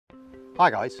Hi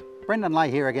guys, Brendan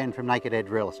Lay here again from Naked Edge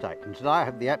Real Estate, and today I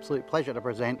have the absolute pleasure to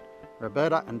present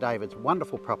Roberta and David's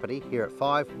wonderful property here at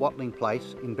 5 Watling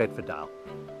Place in Bedfordale.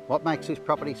 What makes this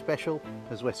property special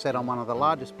is we're set on one of the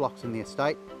largest blocks in the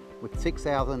estate with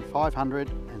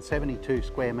 6,572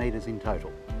 square metres in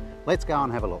total. Let's go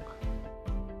and have a look.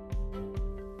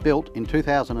 Built in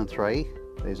 2003,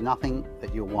 there's nothing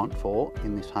that you'll want for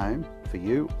in this home for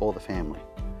you or the family.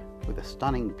 With a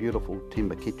stunning, beautiful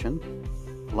timber kitchen,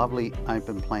 lovely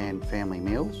open plan family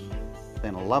meals,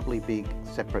 then a lovely big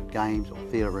separate games or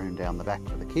theatre room down the back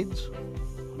for the kids.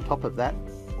 On top of that,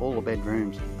 all the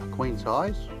bedrooms are queen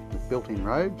size with built-in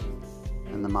robes,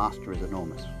 and the master is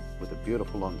enormous with a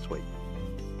beautiful ensuite.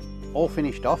 All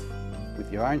finished off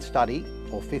with your own study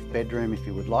or fifth bedroom if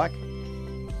you would like,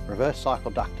 reverse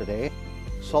cycle ducted air,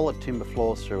 solid timber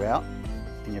floors throughout,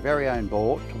 and your very own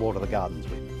bore to water the gardens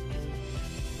with.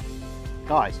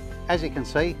 Guys, as you can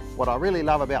see, what I really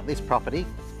love about this property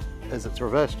is it's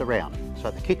reversed around.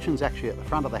 So the kitchen's actually at the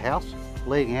front of the house,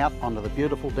 leading out onto the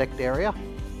beautiful decked area,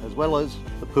 as well as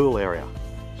the pool area.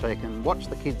 So you can watch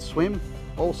the kids swim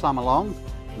all summer long,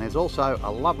 and there's also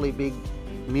a lovely big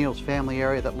meals family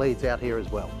area that leads out here as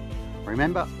well.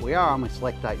 Remember, we are on with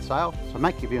select date sale, so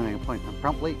make your viewing appointment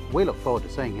promptly. We look forward to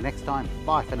seeing you next time.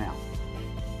 Bye for now.